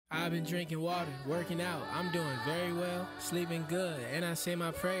I've been drinking water, working out, I'm doing very well, sleeping good, and I say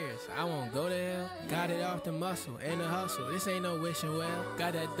my prayers, I won't go to hell. Got it off the muscle and the hustle, this ain't no wishing well.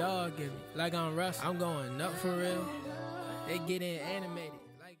 Got that dog in me, like I'm Russell, I'm going up for real. They getting animated.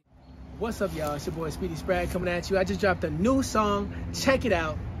 What's up, y'all? It's your boy Speedy Sprag coming at you. I just dropped a new song, check it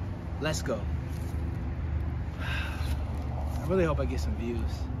out. Let's go. I really hope I get some views.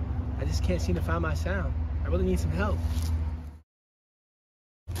 I just can't seem to find my sound. I really need some help.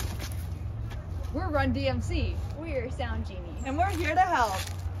 We're Run DMC. We're Sound Genie. And we're here to help.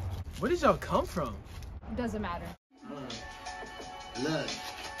 Where did y'all come from? Doesn't matter. Look,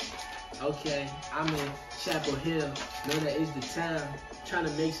 okay, I'm in Chapel Hill. Know that is the town. Trying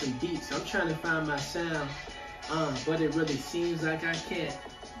to make some beats. I'm trying to find my sound. But it really seems like I can't.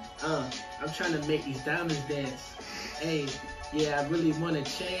 I'm trying to make these diamonds dance. Hey, yeah, I really want to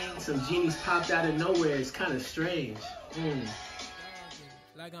change. Some genies popped out of nowhere. It's kind of strange.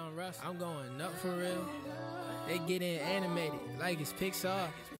 Like I'm Russell, I'm going up for real. They getting animated like it's Pixar.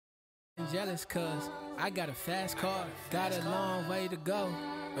 I'm jealous cause I got a fast car. Got a long way to go,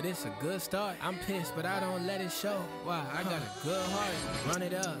 but it's a good start. I'm pissed, but I don't let it show. Why? I got a good heart. Run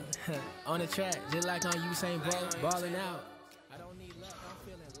it up on the track, just like on Usain Bolt, balling out. I don't need luck, I'm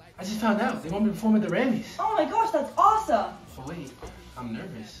feeling like. I just found out they want me to perform at the Grammys. Oh my gosh, that's awesome. Oh wait, I'm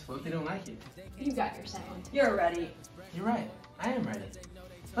nervous. What if they don't like it? You got your sound. You're ready. You're right. I am ready.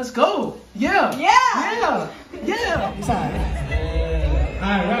 Let's go! Yeah! Yeah! Yeah! Yeah! It's alright.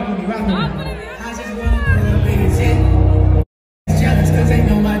 Alright, rock with me, rock with me. I just wanna put a big hit. Jealous cause they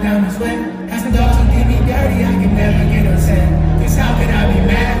know my diamonds wet. Ask the dogs to get me dirty, I can never get upset. Cause how can I be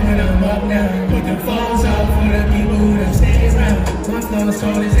mad when I'm up now? Put the phones up for the people who done stay around. My flow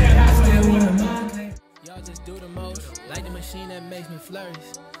soul is there, I still wanna mind. Y'all just do the most, like the machine that makes me flourish.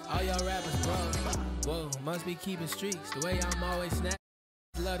 All y'all rappers broke. Whoa, must be keeping streaks, the way I'm always snapping.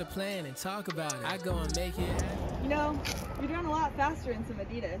 Love to plan and talk about it. I go and make it. You know, you're doing a lot faster in some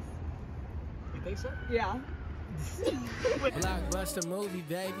Adidas. You think so? Yeah. Blockbuster movie,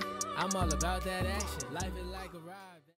 baby. I'm all about that action. Life is like a ride.